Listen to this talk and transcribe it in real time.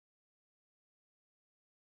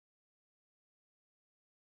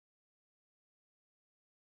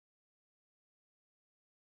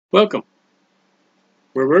Welcome,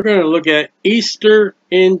 where we're going to look at Easter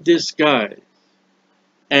in disguise.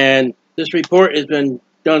 And this report has been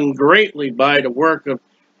done greatly by the work of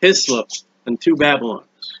Hislop and Two Babylons,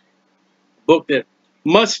 a book that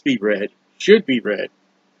must be read, should be read,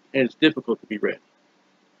 and it's difficult to be read.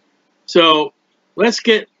 So let's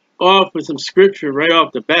get off with some scripture right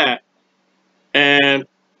off the bat. And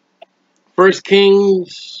 1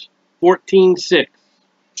 Kings 14:6.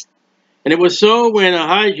 And it was so when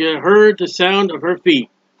Ahijah heard the sound of her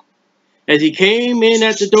feet, as he came in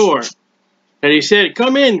at the door, that he said,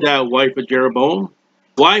 Come in, thou wife of Jeroboam.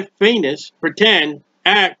 Why faintest? Pretend,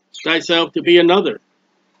 act thyself to be another.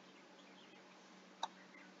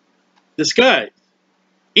 Disguise.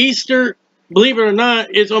 Easter, believe it or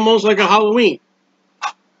not, is almost like a Halloween.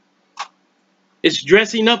 It's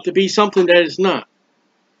dressing up to be something that it's not.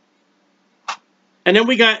 And then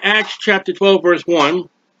we got Acts chapter 12, verse 1.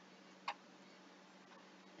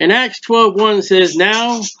 And Acts 12:1 says,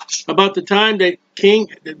 Now, about the time that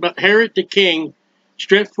Herod the king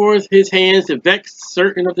stretched forth his hands to vex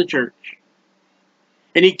certain of the church,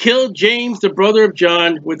 and he killed James, the brother of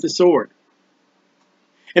John, with the sword.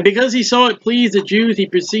 And because he saw it pleased the Jews, he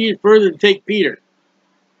proceeded further to take Peter.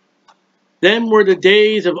 Then were the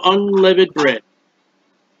days of unleavened bread.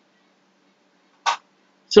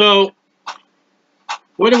 So,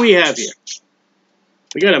 what do we have here?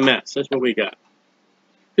 We got a mess. That's what we got.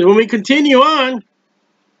 Because when we continue on,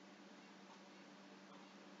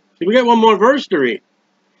 see, we got one more verse to read.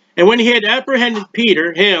 And when he had apprehended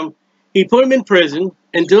Peter, he put him in prison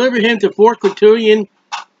and delivered him to 4 quaternions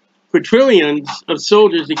of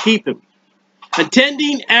soldiers to keep him,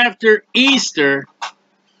 attending after Easter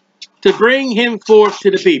to bring him forth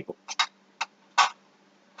to the people.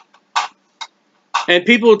 And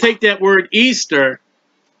people will take that word Easter,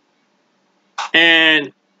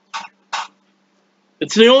 and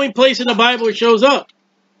it's the only place in the Bible it shows up.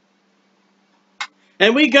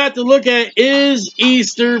 And we got to look at, is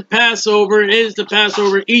Easter Passover? Is the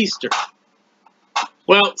Passover Easter?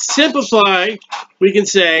 Well, simplify, we can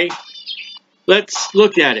say, let's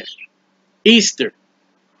look at it. Easter.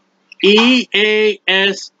 E-A-S-T-E-R.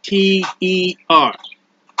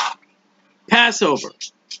 Passover.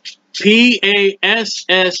 P-A-S-S-O-V-E-R.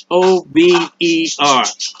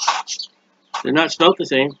 They're not spelled the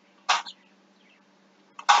same.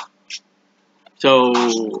 So,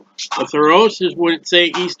 a Theosis would say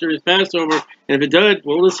Easter is Passover, and if it does,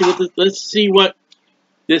 well, let's see what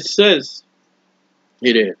this says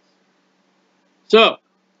it is. So,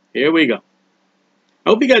 here we go. I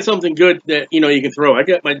hope you got something good that you can throw. I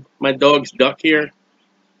got my dog's duck here.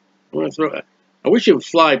 I want to throw it. I wish it would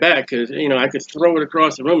fly back, because I could throw it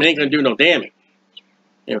across the room. It ain't gonna do no damage.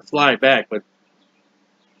 Fly back, but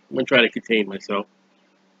I'm gonna try to contain myself.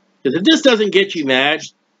 Because if this doesn't get you mad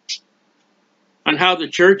on how the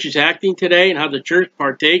church is acting today and how the church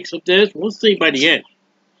partakes of this, we'll see by the end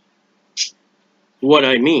what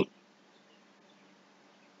I mean.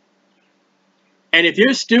 And if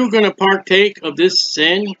you're still going to partake of this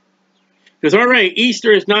sin, because all right,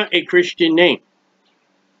 Easter is not a Christian name.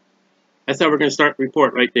 That's how we're going to start the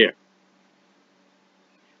report right there.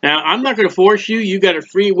 Now, I'm not going to force you. You got a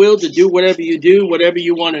free will to do whatever you do, whatever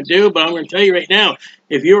you want to do. But I'm going to tell you right now,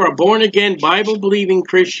 if you're a born-again, Bible-believing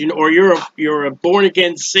Christian, or you're a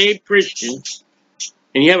born-again, saved Christian,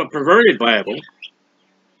 and you have a perverted Bible,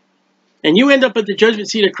 and you end up at the judgment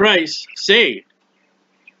seat of Christ, saved,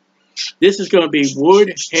 this is going to be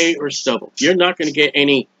wood, hay, or stubble. You're not going to get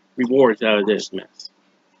any rewards out of this mess.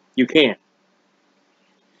 You can't.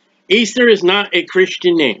 Easter is not a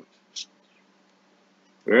Christian name.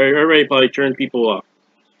 Already probably turned people off.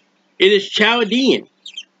 It is Chaldean,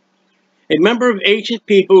 a member of ancient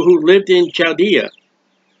people who lived in Chaldea,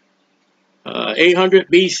 800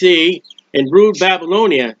 BC, and ruled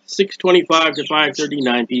Babylonia, 625 to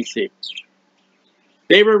 539 BC.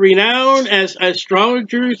 They were renowned as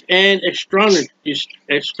astrologers and astrologers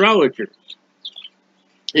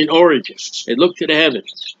in origin. They looked to the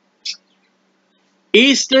heavens.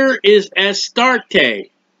 Easter is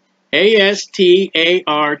Astarte. A-S-T-A-R-T-E.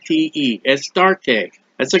 Astarte.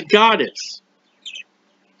 That's a goddess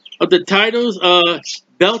of the titles of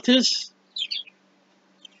Beltis,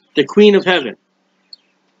 the Queen of Heaven.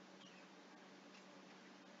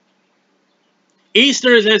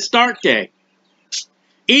 Easter is Astarte.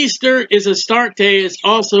 Easter is Astarte is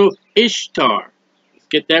also Ishtar. Let's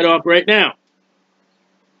get that off right now.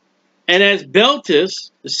 And as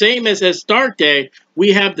Beltis, the same as Astarte,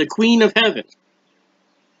 we have the Queen of Heaven.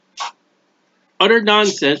 Utter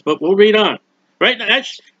nonsense, but we'll read on. Right?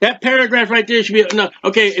 That paragraph right there should be enough.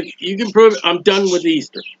 Okay, if you can prove it, I'm done with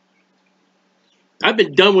Easter. I've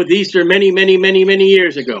been done with Easter many, many, many, many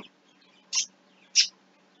years ago.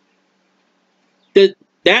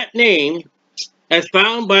 That name, as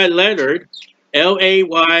found by Layyard,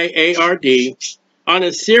 Layard, on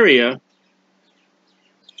Assyria,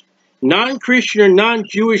 non-Christian or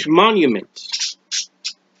non-Jewish monuments,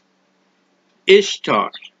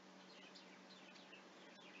 Ishtar,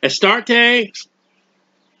 Astarte,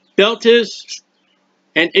 Beltis,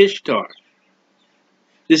 and Ishtar.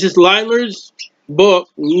 This is Layard's book,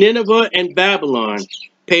 Nineveh and Babylon,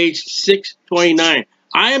 page 629.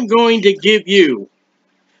 I am going to give you,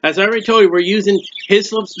 as I already told you, we're using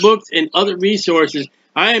Hislop's books and other resources.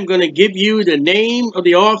 I am going to give you the name of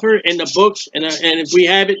the author and the books, and if we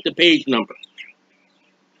have it, the page number.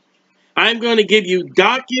 I'm going to give you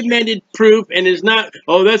documented proof, and it's not,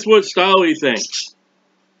 oh, that's what Styly thinks.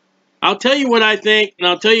 I'll tell you what I think, and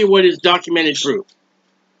I'll tell you what is documented proof.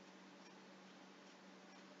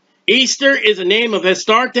 Easter is a name of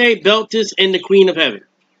Astarte, Beltis, and the Queen of Heaven,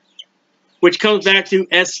 which comes back to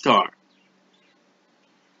Estar.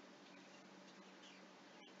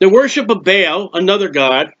 The worship of Baal, another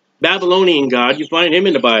god, Babylonian god, you find him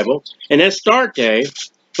in the Bible, and Astarte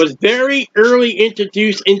was very early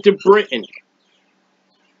introduced into Britain,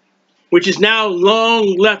 which is now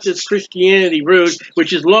long left its Christianity roots,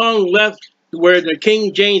 which is long left where the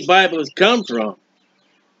King James Bible has come from,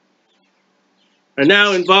 are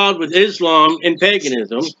now involved with Islam and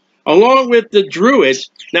paganism, along with the Druids.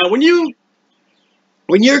 Now, when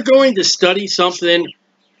you're going to study something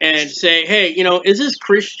and say, hey, you know, is this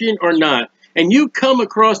Christian or not? And you come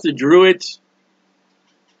across the Druids,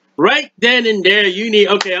 right then and there, you need,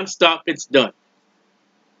 okay, I'm stopped, it's done.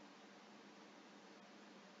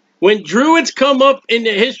 When Druids come up in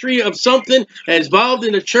the history of something that's involved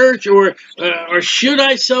in the church, or should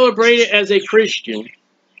I celebrate it as a Christian?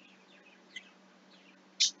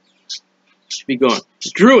 Should be gone.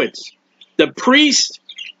 Druids, the priests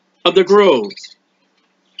of the groves.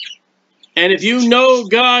 And if you know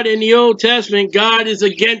God in the Old Testament, God is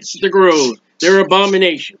against the groves. They're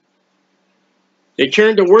abomination. They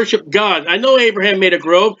turned to worship God. I know Abraham made a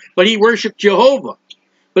grove, but he worshiped Jehovah.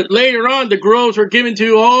 But later on, the groves were given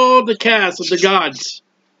to all the casts of the gods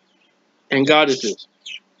and goddesses.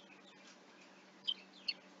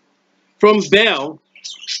 From Bel,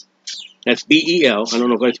 that's B-E-L, I don't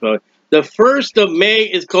know if I spell it. The 1st of May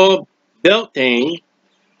is called Beltane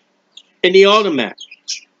in the Almanac.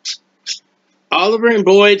 Oliver and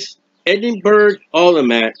Boyd's Edinburgh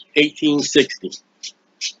Almanac, 1860.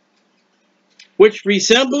 Which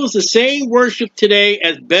resembles the same worship today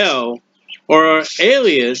as Bel, or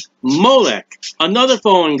alias Molech, another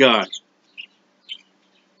fallen god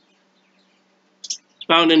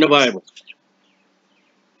found in the Bible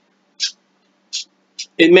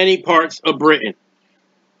in many parts of Britain.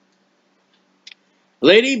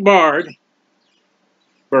 Lady Bird,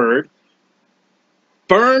 Burn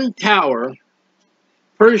Tower,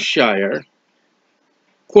 Perthshire,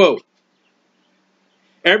 quote,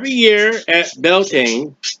 every year at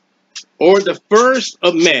Beltane, or the 1st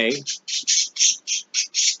of May,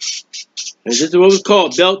 and this is what was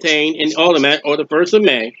called Beltane in Almanac, or the 1st of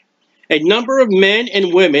May, a number of men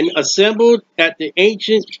and women assembled at the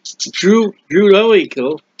ancient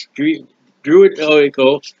Druidical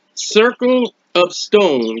circle of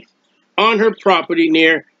stones on her property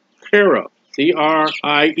near Crieffel,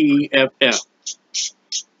 C-R-I-E-F-L.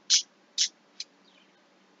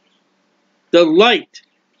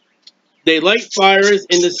 They light fires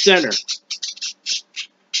in the center.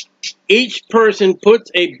 Each person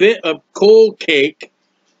puts a bit of coal cake,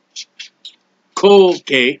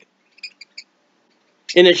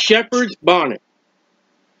 in a shepherd's bonnet.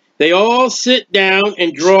 They all sit down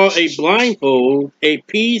and draw a blindfold, a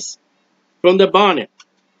piece from the bonnet.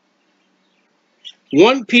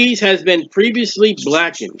 One piece has been previously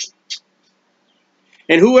blackened.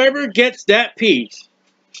 And whoever gets that piece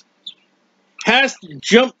has to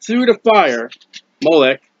jump through the fire,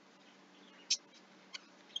 Molech,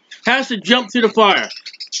 has to jump through the fire.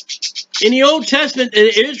 In the Old Testament,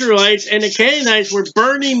 the Israelites and the Canaanites were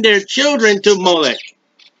burning their children to Molech.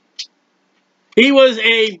 He was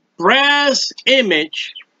a brass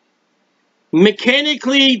image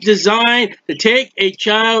mechanically designed to take a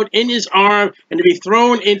child in his arm and to be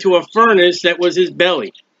thrown into a furnace that was his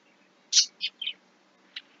belly.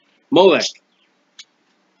 Molech.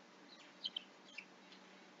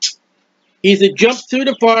 He's to jump through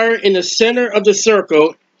the fire in the center of the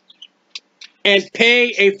circle and pay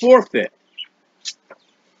a forfeit.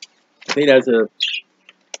 I think that's a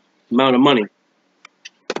amount of money.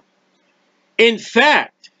 In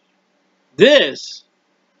fact, this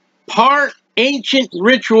part ancient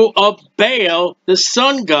ritual of Baal, the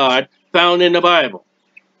sun god, found in the Bible.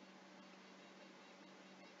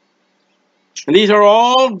 And these are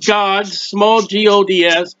all gods, small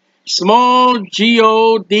G-O-D-S, small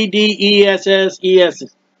G-O-D-D-E-S-S-E-S,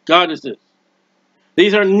 goddesses.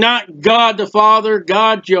 These are not God the Father,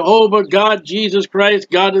 God Jehovah, God Jesus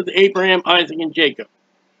Christ, God of Abraham, Isaac, and Jacob.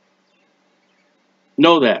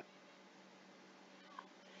 Know that.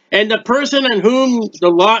 And the person on whom the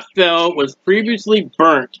lot fell was previously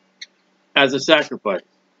burnt as a sacrifice.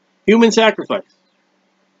 Human sacrifice.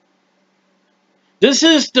 This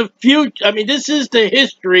is the future. I mean, this is the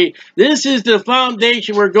history. This is the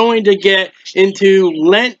foundation we're going to get into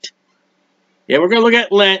Lent. Yeah, we're going to look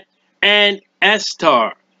at Lent and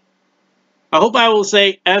Estar. I hope I will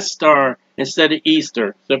say Estar instead of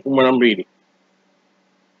Easter, except from what I'm reading.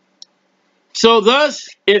 So thus,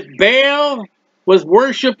 if Baal was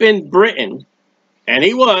worshipped in Britain, and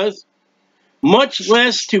he was, much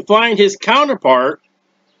less to find his counterpart,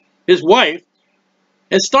 his wife,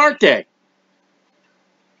 Astarte,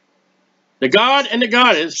 the god and the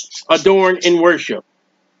goddess adorned in worship.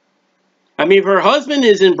 I mean, if her husband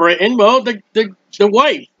is in Britain, well, the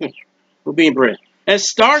wife will be in Britain.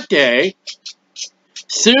 Astarte,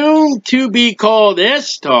 soon to be called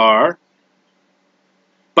Estar,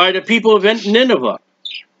 by the people of Nineveh,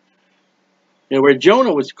 where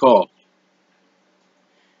Jonah was called.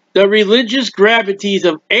 The religious gravities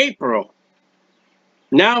of April,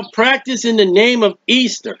 now practiced in the name of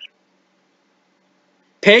Easter.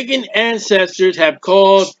 Pagan ancestors have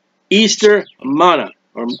called Easter Mana,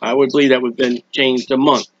 or I would believe that would have been changed to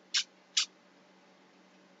month.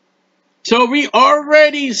 So we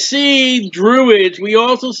already see Druids, we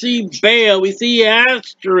also see Baal, we see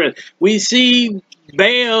Asterisk, we see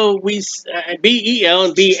Baal, B-E-L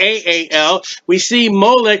and B-A-A-L, we see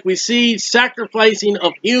Molech, we see sacrificing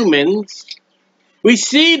of humans. We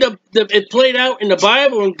see it played out in the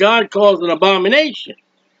Bible and God calls it an abomination.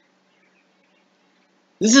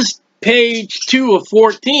 This is page 2 of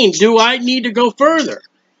 14. Do I need to go further?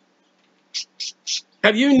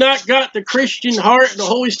 Have you not got the Christian heart and the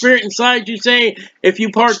Holy Spirit inside you saying, if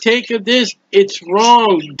you partake of this, it's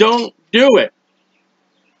wrong, don't do it?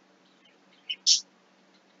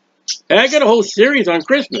 And I got a whole series on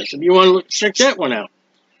Christmas, if you want to check that one out.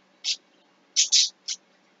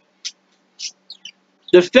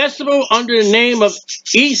 The festival under the name of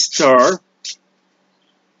Easter,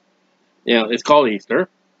 it's called Easter,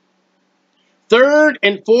 3rd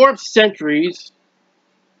and 4th centuries,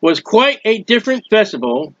 was quite a different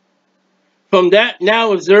festival from that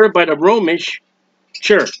now observed by the Romish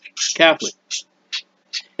Church, Catholic.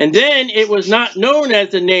 And then it was not known as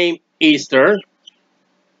the name Easter.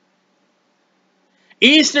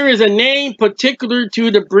 Easter is a name particular to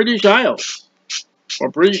the British Isles, or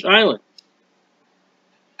British Island.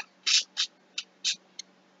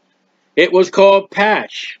 It was called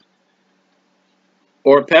Pasch,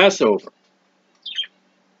 or Passover.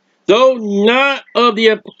 Though not of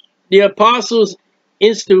the Apostles'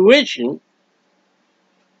 institution,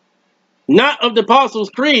 not of the Apostles'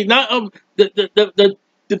 Creed, not of the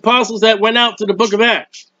apostles that went out to the book of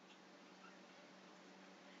Acts,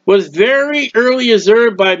 was very early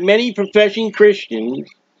observed by many professing Christians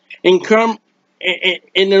in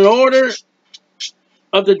an order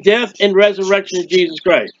of the death and resurrection of Jesus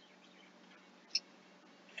Christ.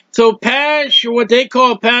 So Pasch, or what they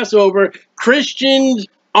call Passover, Christians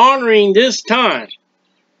honoring this time,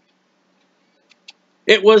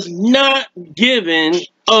 it was not given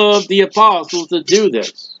of the apostles to do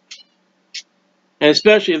this, and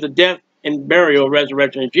especially of the death and burial,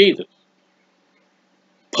 resurrection of Jesus.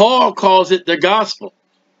 Paul calls it the gospel.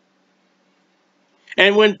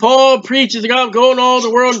 And when Paul preaches the gospel, go in all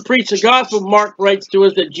the world and preach the gospel, Mark writes to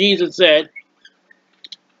us that Jesus said,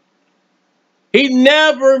 he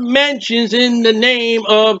never mentions in the name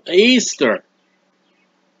of Easter.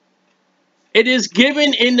 It is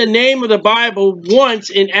given in the name of the Bible once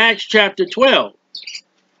in Acts chapter 12.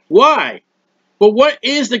 Why? Well, what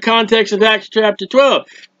is the context of Acts chapter 12?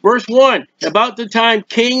 Verse 1, about the time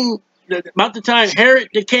Herod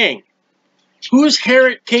the king. Who's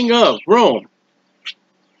Herod king of? Rome.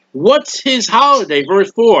 What's his holiday?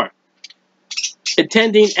 Verse 4,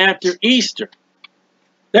 attending after Easter.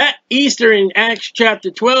 That Easter in Acts chapter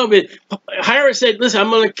 12, Herod said, listen, I'm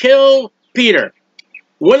going to kill Peter.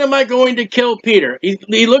 When am I going to kill Peter?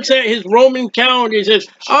 He looks at his Roman calendar and says,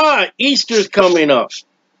 Easter's coming up.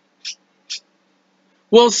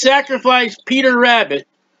 We'll sacrifice Peter Rabbit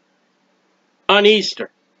on Easter.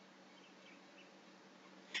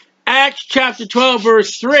 Acts chapter 12,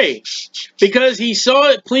 verse 3. Because he saw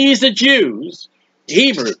it pleased the Jews,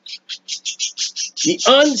 Hebrews. The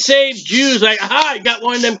unsaved Jews, like, aha, you got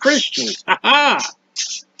one of them Christians. Aha.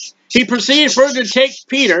 He proceeded further to take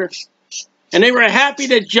Peter, and they were happy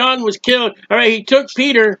that John was killed. All right, he took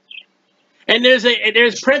Peter, and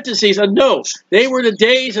there's parentheses, a note. They were the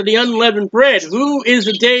days of the unleavened bread. Who is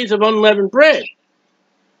the days of unleavened bread?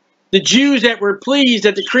 The Jews that were pleased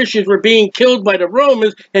that the Christians were being killed by the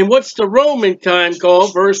Romans. And what's the Roman time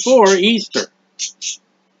called? Verse 4, Easter.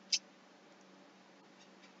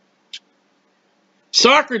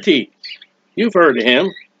 Socrates, you've heard of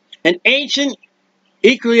him, an ancient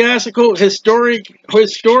ecclesiastical historian, ooh,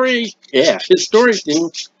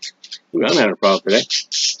 I'm having a problem today,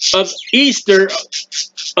 of Easter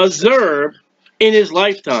observed in his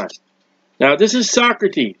lifetime. Now, this is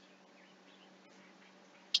Socrates,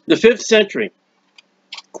 the 5th century.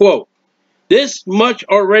 Quote, this much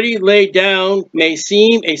already laid down may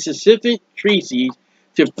seem a sufficient treatise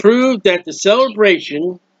to prove that the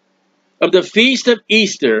celebration of the feast of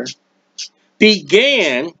Easter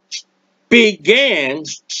began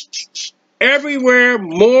everywhere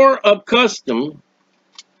more of custom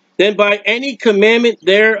than by any commandment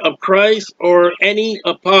there of Christ or any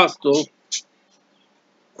apostle.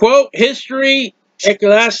 Quote, history,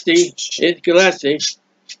 Ecclesiastes,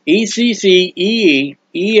 ECCEESIAST,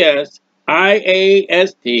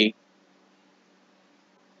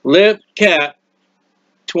 Lib Cap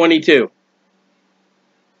 22.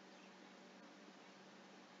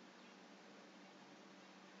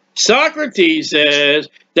 Socrates says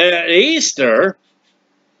that Easter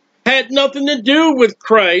had nothing to do with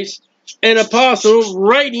Christ and apostles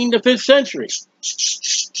writing the 5th century.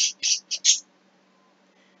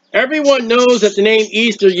 Everyone knows that the name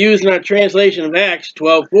Easter used in our translation of Acts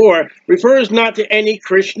 12:4 refers not to any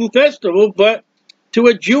Christian festival, but to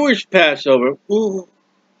a Jewish Passover. Ooh.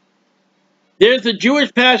 There's the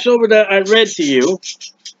Jewish Passover that I read to you,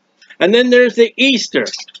 and then there's the Easter.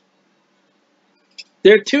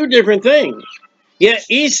 They're two different things. Yet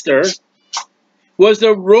Easter was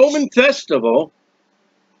the Roman festival,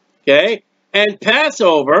 okay, and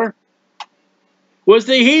Passover was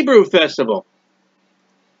the Hebrew festival.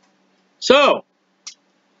 So,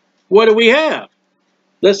 what do we have?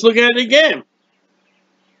 Let's look at it again.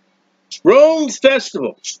 Rome's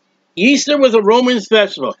festival. Easter was a Roman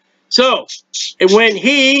festival. So, when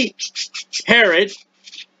Herod,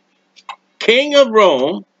 king of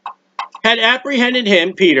Rome, had apprehended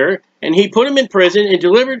him, Peter, and he put him in prison and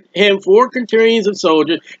delivered him 4 quaternions of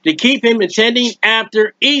soldiers to keep him attending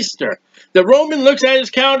after Easter. The Roman looks at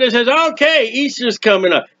his calendar and says, okay, Easter's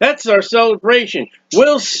coming up. That's our celebration.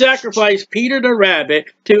 We'll sacrifice Peter the rabbit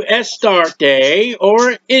to Astarte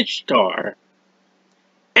or Ishtar.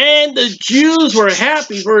 And the Jews were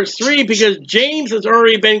happy, verse 3, because James has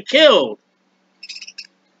already been killed.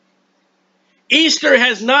 Easter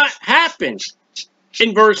has not happened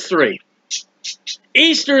in verse 3.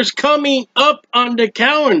 Easter's coming up on the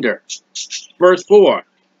calendar, verse 4.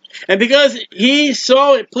 And because he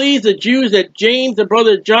saw it pleased the Jews that James, the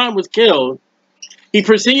brother of John, was killed, he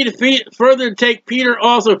proceeded further to take Peter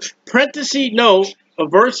also. Parenthesis note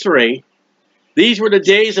of verse 3, these were the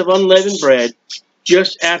days of unleavened bread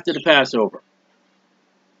just after the Passover.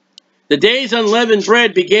 The days of unleavened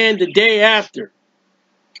bread began the day after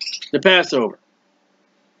the Passover.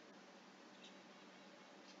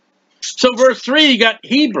 So verse 3, you got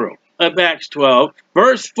Hebrew of Acts 12.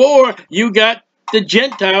 Verse 4, you got the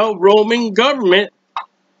Gentile Roman government,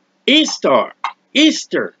 Easter,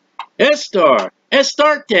 Astarte.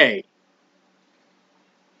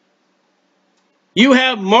 You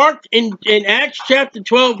have marked in Acts chapter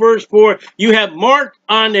 12, verse 4, you have marked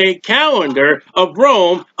on a calendar of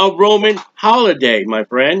Rome a Roman holiday, my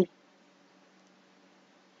friend.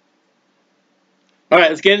 All right,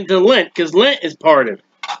 let's get into Lent, because Lent is part of it.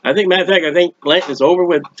 Matter of fact, I think Lent is over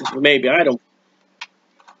with, maybe, I don't.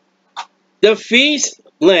 The feast,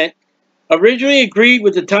 Lent, originally agreed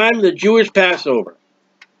with the time of the Jewish Passover.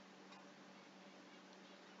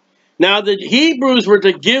 Now, the Hebrews were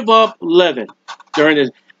to give up leaven during this.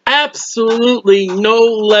 Absolutely no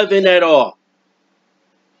leaven at all.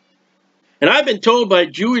 And I've been told by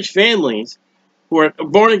Jewish families who are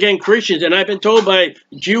born-again Christians, and I've been told by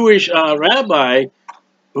Jewish rabbi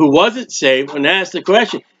who wasn't saved when asked the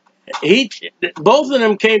question, both of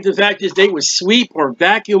them came to the fact that they would sweep or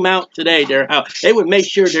vacuum out today their house. They would make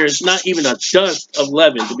sure there's not even a dust of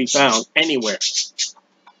leaven to be found anywhere.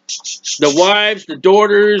 The wives, the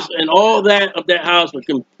daughters, and all that of that house would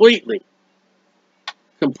completely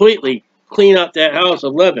clean up that house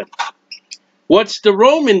of leaven. What's the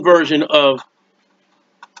Roman version of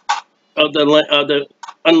the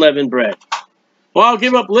unleavened bread? Well, I'll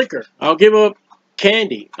give up liquor. I'll give up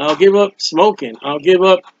candy. I'll give up smoking. I'll give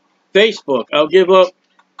up Facebook. I'll give up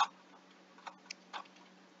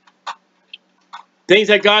things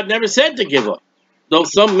that God never said to give up, though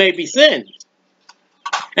some may be sins.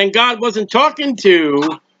 And God wasn't talking to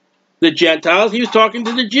the Gentiles. He was talking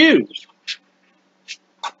to the Jews.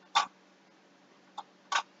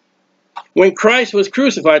 When Christ was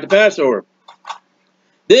crucified, the Passover,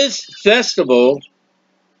 this festival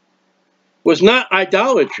was not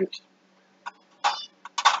idolatrous.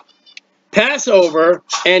 Passover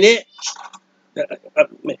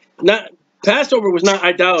was not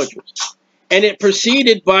idolatrous, and it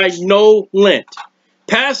proceeded by no Lent.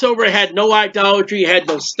 Passover had no idolatry, had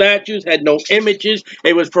no statues, had no images.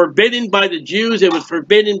 It was forbidden by the Jews. It was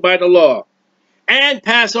forbidden by the law. And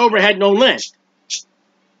Passover had no Lent.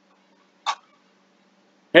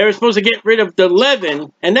 They were supposed to get rid of the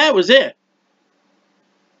leaven, and that was it.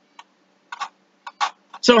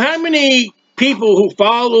 So how many people who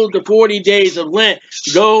follow the 40 days of Lent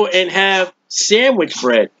go and have sandwich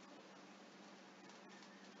bread?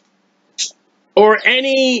 Or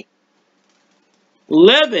any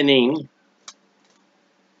leavening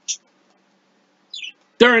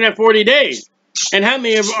during that 40 days? And how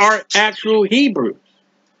many of our actual Hebrews?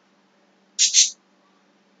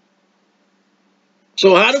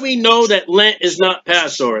 So how do we know that Lent is not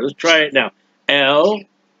Passover? Let's try it now.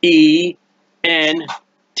 L-E-N-T.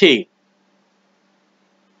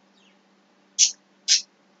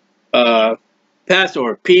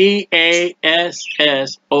 Passover. P-A-S-S-O-V-E-R.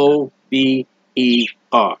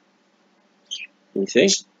 You see?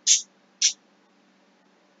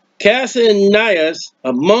 Cassianius,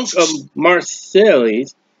 a monk of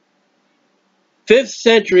Marseilles, 5th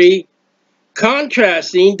century,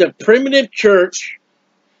 contrasting the primitive church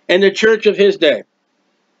and the church of his day,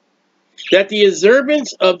 that the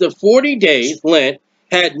observance of the 40 days Lent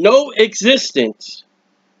had no existence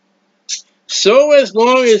so as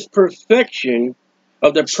long as perfection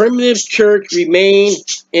of the primitive church remained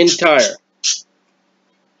entire.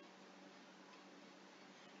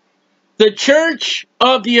 The church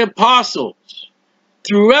of the apostles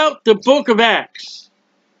throughout the book of Acts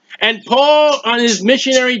and Paul on his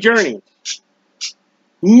missionary journey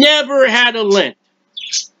never had a Lent.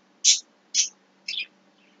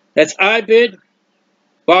 That's IBID,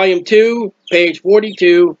 Volume 2, page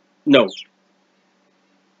 42, note.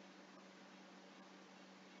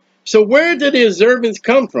 So where did the observance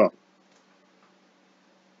come from?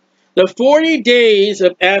 The 40 days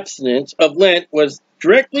of abstinence of Lent was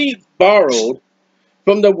directly borrowed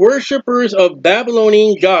from the worshippers of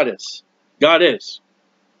Babylonian goddess.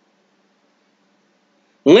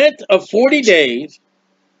 Lent of 40 days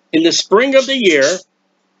in the spring of the year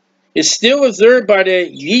is still observed by the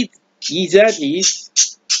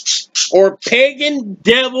IESAHSTTAERR, or pagan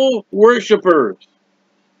devil worshippers.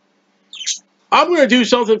 I'm going to do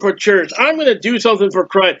something for church. I'm going to do something for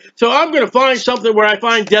Christ. So I'm going to find something where I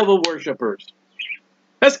find devil worshippers.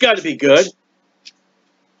 That's got to be good.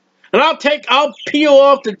 And I'll peel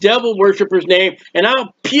off the devil worshiper's name, and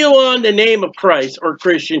I'll peel on the name of Christ or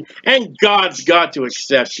Christian, and God's got to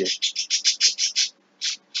accept it.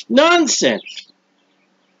 Nonsense.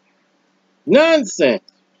 Nonsense.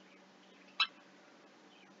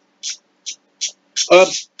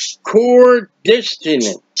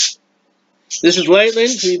 Cordistinant. This is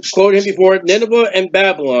Laitland. We quoted him before. Nineveh and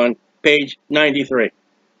Babylon, page 93.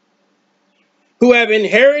 Who have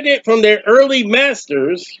inherited from their early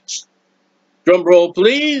masters, drum roll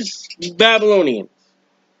please, Babylonians.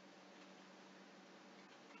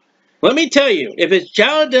 Let me tell you, if it's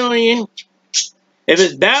Chaldean, if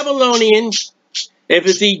it's Babylonian, if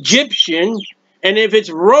it's Egyptian, and if it's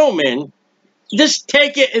Roman, just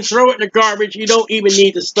take it and throw it in the garbage. You don't even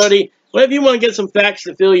need to study. Well, if you want to get some facts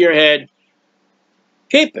to fill your head,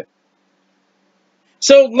 keep it.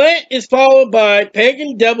 So Lent is followed by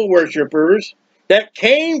pagan devil worshippers that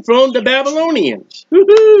came from the Babylonians.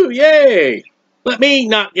 Woohoo! Yay! Let me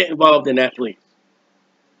not get involved in that, please.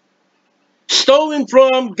 Stolen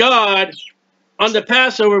from God on the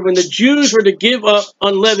Passover when the Jews were to give up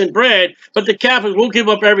unleavened bread, but the Catholics will give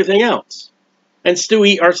up everything else and still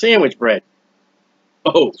eat our sandwich bread.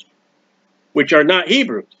 Oh, which are not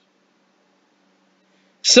Hebrews.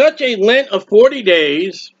 Such a Lent of 40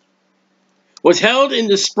 days was held in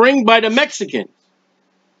the spring by the Mexicans.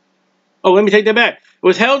 Oh, let me take that back. It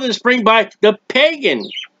was held in the spring by the pagan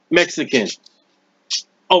Mexicans.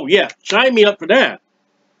 Oh, yeah, sign me up for that.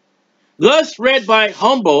 Thus read by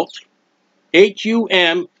Humboldt,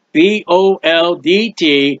 Humboldt,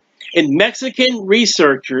 in Mexican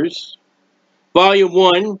Researchers, Volume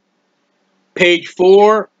 1, page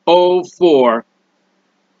 404.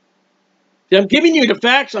 I'm giving you the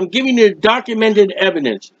facts. I'm giving you the documented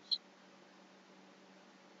evidence.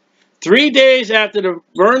 3 days after the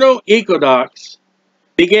vernal equinox,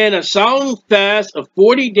 began a solemn fast of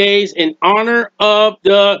 40 days in honor of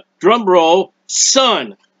the, drumroll,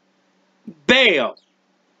 sun, Baal,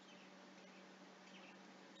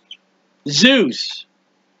 Zeus.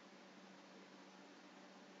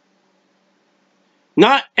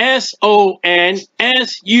 Not S-O-N,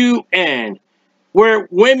 S-U-N, where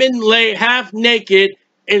women lay half naked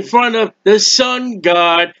in front of the sun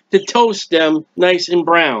god to toast them nice and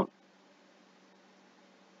brown.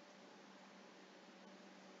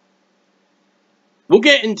 We'll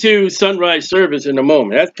get into sunrise service in a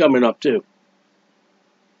moment. That's coming up too.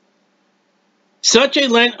 Such a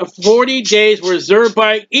length of 40 days were observed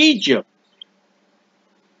by Egypt.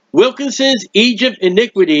 Wilkinson's Egypt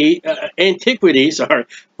Antiquities,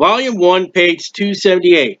 Volume 1, page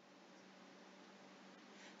 278.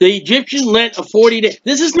 The Egyptian Lent of 40 days.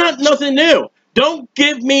 This is not nothing new. Don't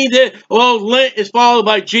give me the, Lent is followed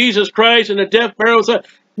by Jesus Christ and the death, burial. The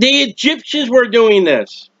Egyptians were doing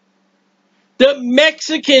this. The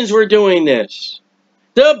Mexicans were doing this.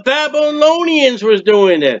 The Babylonians was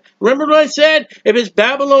doing it. Remember what I said? If it's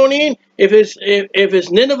Babylonian, if it's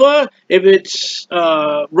Nineveh, if it's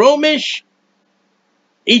Romish,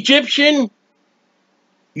 Egyptian,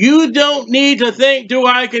 you don't need to think,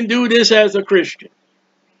 I can do this as a Christian.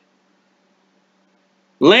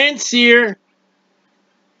 Landseer,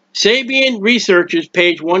 Sabian Researches,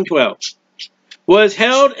 page 112, was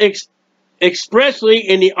held expressly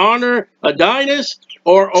in the honor of Dionysus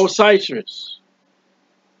or Osiris.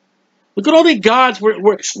 Look at all the gods.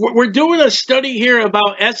 We're doing a study here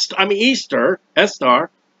about Easter.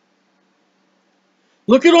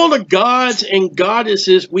 Look at all the gods and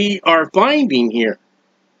goddesses we are finding here.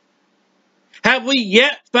 Have we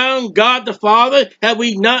yet found God the Father? Have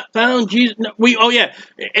we not found Jesus? No,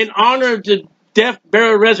 in honor of the death,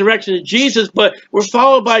 burial, resurrection of Jesus, but we're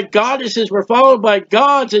followed by goddesses, we're followed by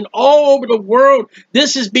gods, and all over the world,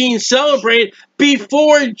 this is being celebrated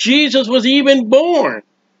before Jesus was even born.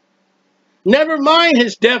 Never mind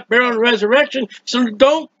his death, burial, and resurrection. So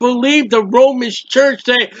don't believe the Roman church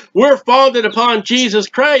say, we're founded upon Jesus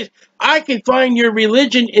Christ. I can find your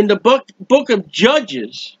religion in the book of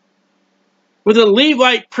Judges, with a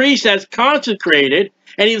Levite priest that's consecrated,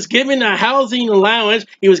 and he was given a housing allowance,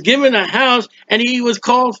 he was given a house, and he was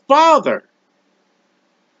called Father.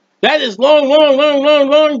 That is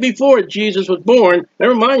long before Jesus was born.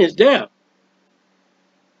 Never mind his death.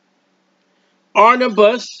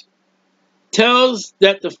 Arnabus tells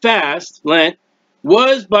that the fast, Lent,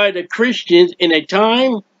 was by the Christians in a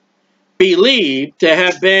time believed to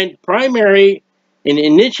have been primary in the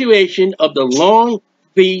initiation of the long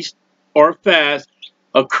feast or fast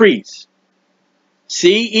of Ceres,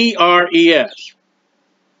 C-E-R-E-S,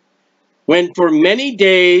 when for many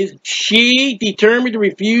days she determined to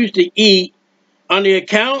refuse to eat on the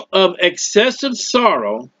account of excessive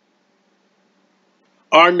sorrow.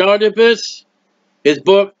 Arnabus, his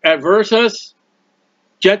book Adversus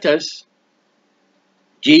Gentis,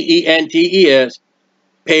 G-E-N-T-E-S,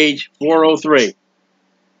 page 403.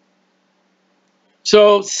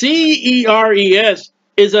 So C-E-R-E-S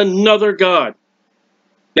is another god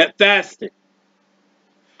that fasted.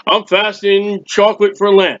 I'm fasting chocolate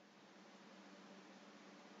for Lent.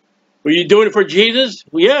 Were you doing it for Jesus?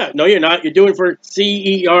 Well, yeah. No, you're not. You're doing it for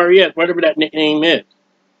C-E-R-E-S, whatever that name is.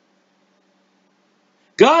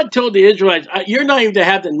 God told the Israelites, you're not even to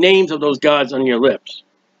have the names of those gods on your lips.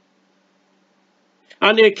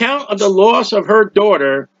 On the account of the loss of her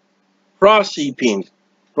daughter, Proserpine,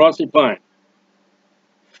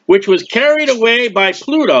 which was carried away by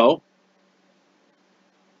Pluto.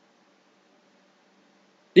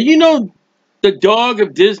 Did you know the dog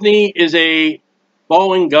of Disney is a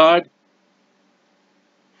fallen god?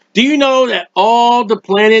 Do you know that all the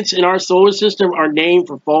planets in our solar system are named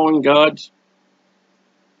for fallen gods?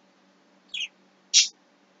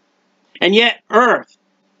 And yet Earth,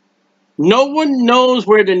 no one knows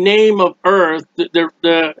where the name of Earth,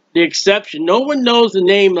 the exception, no one knows the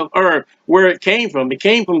name of Earth, where it came from. It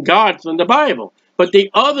came from God, from the Bible. But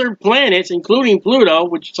the other planets, including Pluto,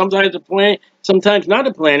 which sometimes a planet, sometimes not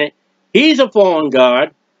a planet, he's a fallen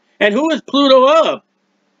god. And who is Pluto of?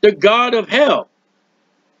 The god of hell.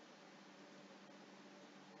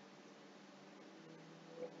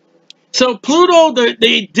 So Pluto,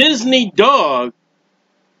 the Disney dog,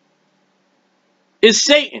 is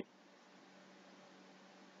Satan.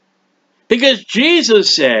 Because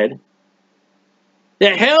Jesus said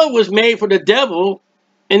that hell was made for the devil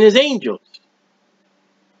and his angels.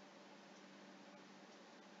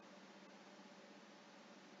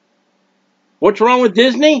 What's wrong with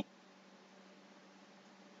Disney?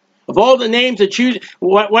 Of all the names to choose,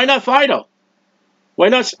 why not Fido? Why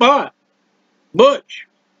not Spot? Butch?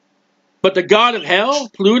 But the god of hell,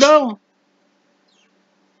 Pluto?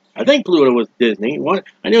 I think Pluto was Disney.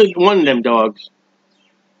 I knew one of them dogs.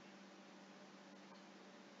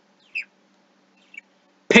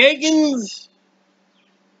 Pagans?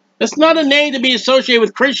 That's not a name to be associated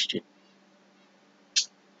with Christian.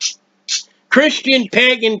 Christian,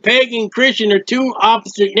 pagan, Christian are two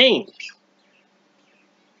opposite names.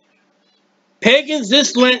 Pagans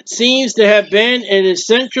this Lent seems to have been an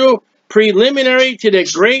essential preliminary to the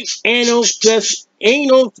great annual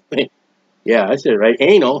yeah, I said it right,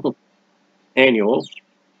 annual,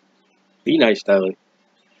 be nice, Styly,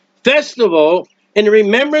 festival in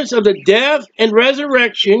remembrance of the death and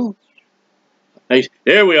resurrection.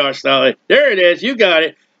 There we are, Styly. There it is. You got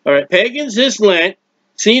it. All right. Pagans this Lent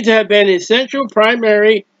seem to have been essential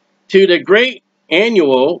primary to the great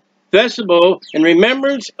annual festival in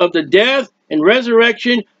remembrance of the death and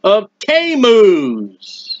resurrection of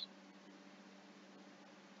Tammuz.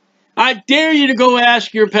 I dare you to go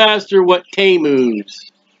ask your pastor what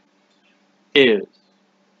Tammuz is.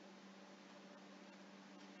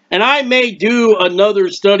 And I may do another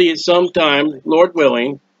study at some time, Lord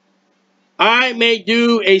willing. I may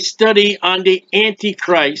do a study on the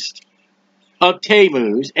Antichrist of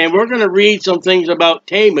Tammuz, and we're going to read some things about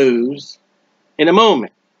Tammuz in a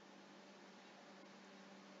moment.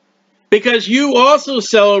 Because you also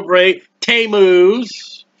celebrate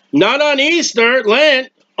Tammuz, not on Easter, Lent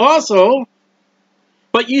also,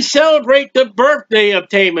 but you celebrate the birthday of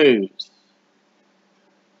Tammuz.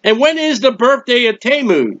 And when is the birthday of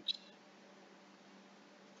Tammuz?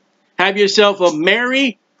 Have yourself a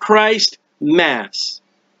Merry Christ Mass.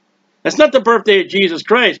 That's not the birthday of Jesus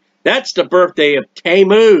Christ. That's the birthday of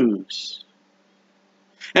Tammuz.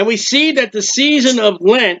 And we see that the season of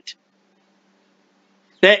Lent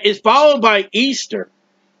that is followed by Easter,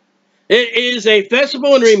 it is a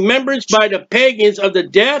festival in remembrance by the pagans of the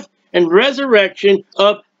death and resurrection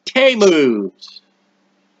of Tammuz,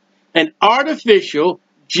 an artificial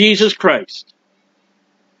Jesus Christ.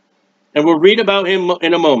 And we'll read about him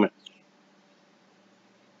in a moment.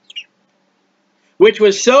 Which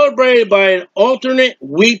was celebrated by an alternate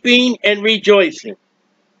weeping and rejoicing.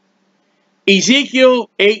 Ezekiel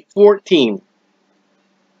 8:14.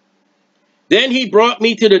 Then he brought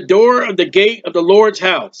me to the door of the gate of the Lord's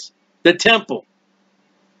house, the temple,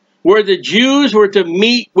 where the Jews were to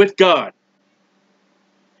meet with God,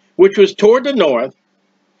 which was toward the north.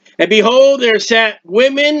 And behold, there sat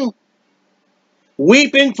women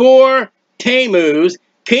weeping for Tammuz.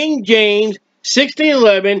 King James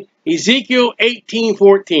 16:11, Ezekiel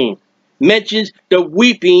 18:14 mentions the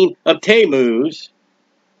weeping of Tammuz,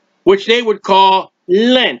 which they would call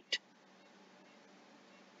Lent.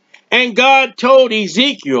 And God told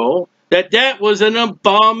Ezekiel that that was an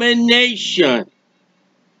abomination.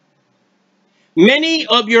 Many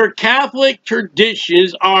of your Catholic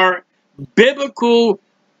traditions are biblical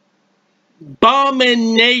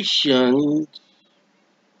abominations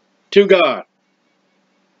to God.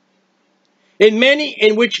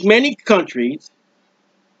 In which many countries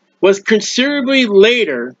was considerably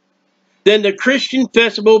later than the Christian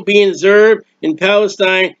festival being observed in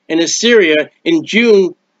Palestine and Assyria in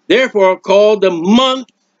June, therefore called the month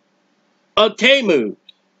of Tammuz.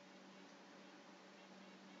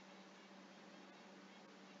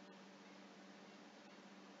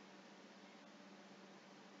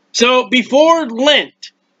 So before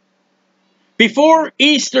Lent, before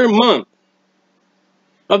Easter month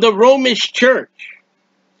of the Roman Church,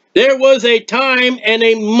 there was a time and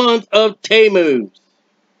a month of Tammuz.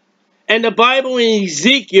 And the Bible in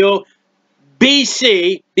Ezekiel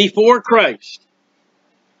BC, before Christ,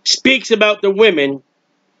 speaks about the women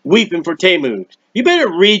weeping for Tammuz. You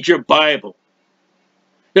better read your Bible.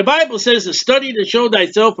 The Bible says to study to show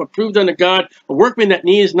thyself approved unto God, a workman that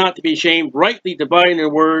needs not to be ashamed, rightly dividing the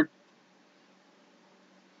word.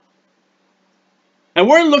 And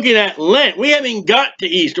we're looking at Lent. We haven't got to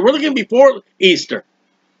Easter. We're looking before Easter.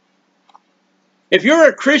 If you're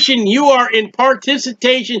a Christian, you are in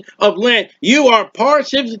participation of Lent. You are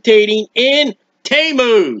participating in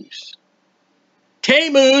Tammuz.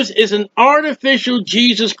 Tammuz is an artificial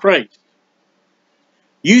Jesus Christ.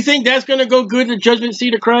 You think that's going to go good in the judgment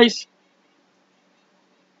seat of Christ?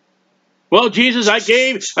 Well, Jesus, I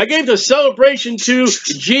gave the celebration to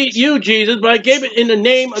you, Jesus, but I gave it in the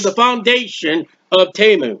name of the foundation of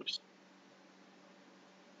Tammuz.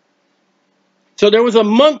 So there was a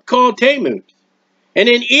month called Tammuz. And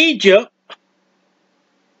in Egypt,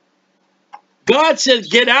 God says,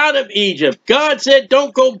 get out of Egypt. God said,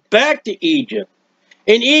 don't go back to Egypt.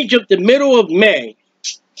 In Egypt, the middle of May.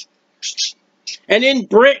 And in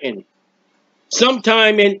Britain,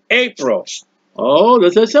 sometime in April. Oh,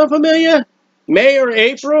 does that sound familiar? May or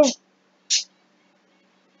April?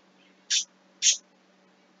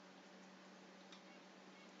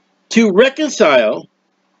 To reconcile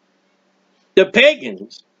the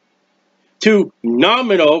pagans to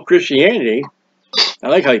nominal Christianity. I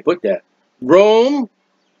like how you put that. Rome,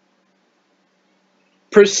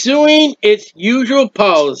 pursuing its usual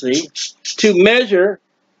policy to measure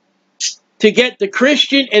to get the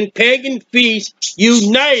Christian and pagan feasts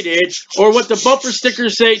united, or what the bumper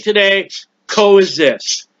stickers say today,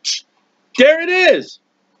 coexist. There it is.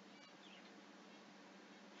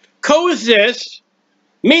 Coexist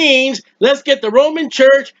means let's get the Roman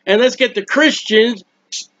Church and let's get the Christians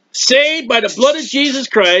saved by the blood of Jesus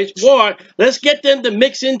Christ. Why? Let's get them to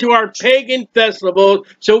mix into our pagan festivals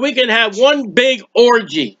so we can have one big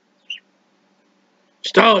orgy.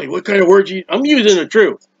 Styly, what kind of orgy? I'm using the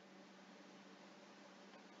truth.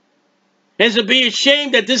 And to be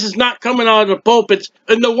ashamed that this is not coming out of the pulpits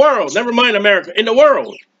in the world. Never mind America, in the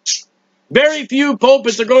world. Very few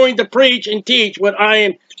pulpits are going to preach and teach what I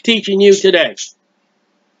am teaching you today.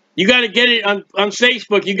 You got to get it on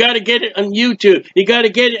Facebook. You got to get it on YouTube. You got to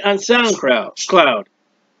get it on SoundCloud.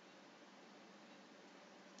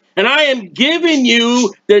 And I am giving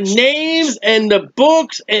you the names and the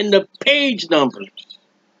books and the page numbers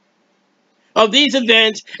of these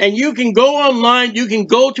events, and you can go online, you can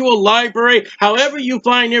go to a library, however you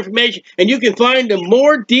find information, and you can find the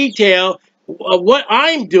more detail of what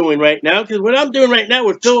I'm doing right now, because what I'm doing right now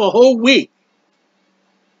would fill a whole week.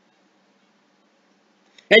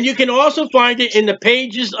 And you can also find it in the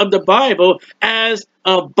pages of the Bible as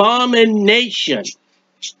abomination.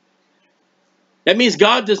 That means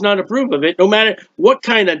God does not approve of it, no matter what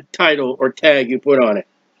kind of title or tag you put on it.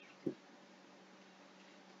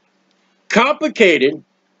 Complicated,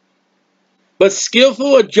 but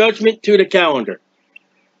skillful adjustment to the calendar.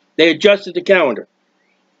 They adjusted the calendar.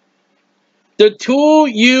 The tool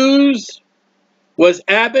used was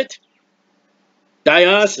Abbot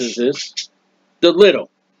Dionysius the Little,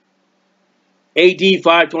 AD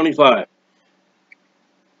 525.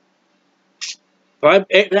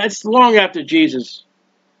 That's long after Jesus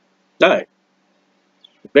died,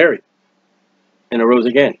 buried, and arose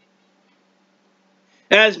again.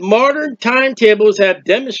 As modern timetables have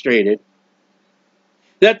demonstrated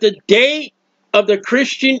that the date of the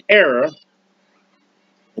Christian era,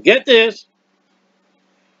 get this,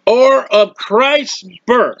 or of Christ's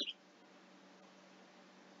birth,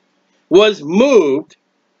 was moved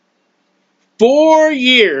 4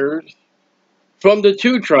 years from the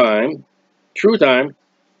true time.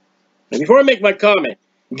 And before I make my comment,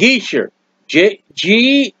 Geisler,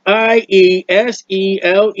 Giesler,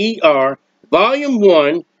 Volume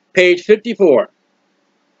 1, page 54.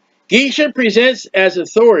 Geisler presents as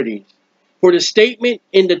authorities for the statement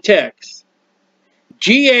in the text.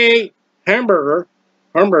 G.A. Hamburger,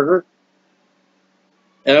 and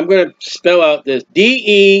I'm going to spell out this,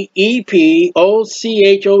 Deepochoe,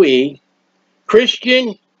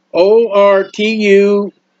 Christian,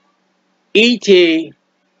 Ortuet, Auctore,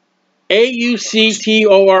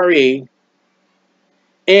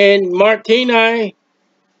 and Martini,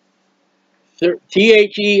 Thesaur,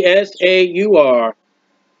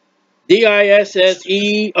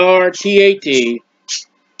 Dissertat.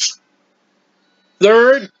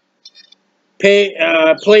 Third,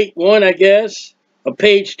 plate 1, I guess, of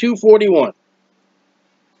page 241.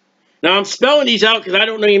 Now, I'm spelling these out because I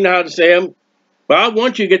don't even know how to say them, but I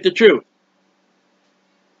want you to get the truth.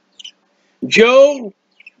 Joe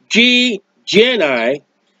G. Geni,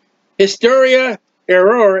 Hysteria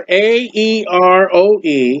Error,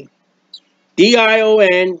 AEROE,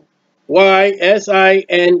 DIONYSINNCE,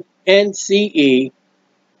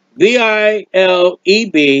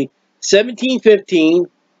 VILEB, 1715,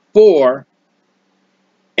 4,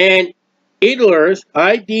 and Idler's,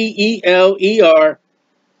 IDELER,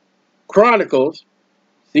 Chronicles,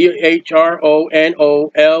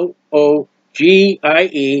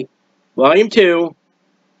 CHRONOLOGIE, Volume 2,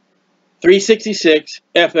 366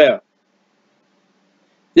 FF.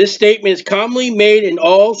 This statement is commonly made in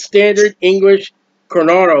all standard English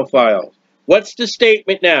chronophiles. What's the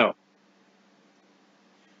statement now?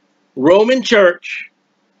 Roman Church,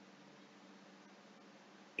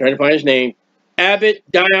 trying to find his name, Abbot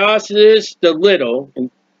Dionysius the Little,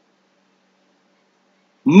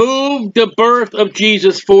 moved the birth of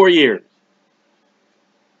Jesus 4 years.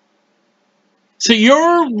 So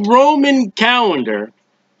your Roman calendar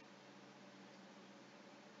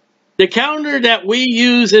The calendar that we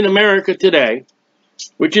use in America today,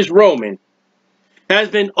 which is Roman, has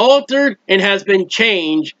been altered and has been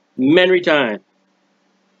changed many times.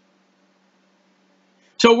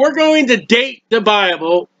 So we're going to date the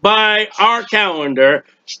Bible by our calendar.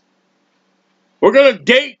 We're going to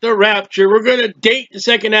date the rapture. We're going to date the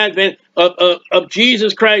second advent of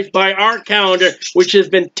Jesus Christ by our calendar, which has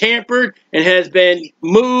been tampered and has been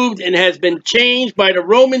moved and has been changed by the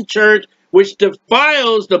Roman Church, which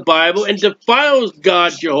defiles the Bible and defiles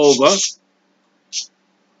God Jehovah,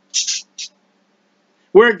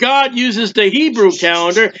 where God uses the Hebrew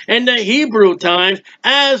calendar and the Hebrew times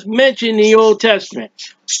as mentioned in the Old Testament.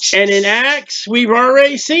 And in Acts, we've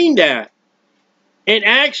already seen that. In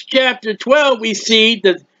Acts chapter 12, we see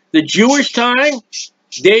the Jewish time,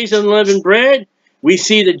 days of unleavened bread. We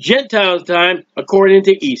see the Gentiles' time according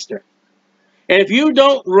to Easter. And if you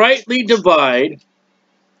don't rightly divide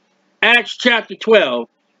Acts chapter 12,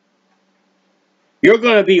 you're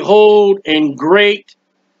going to behold in great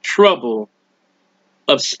trouble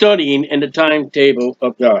of studying in the timetable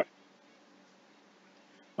of God.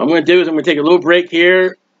 What I'm going to do is I'm going to take a little break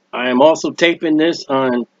here. I am also taping this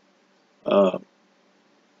on the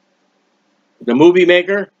Movie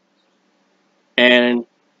Maker, and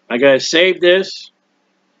I gotta save this,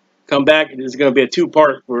 come back, and this is gonna be a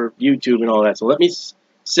two-part for YouTube and all that. So let me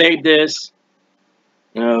save this,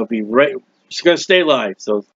 and I'll be right, it's gonna stay live, so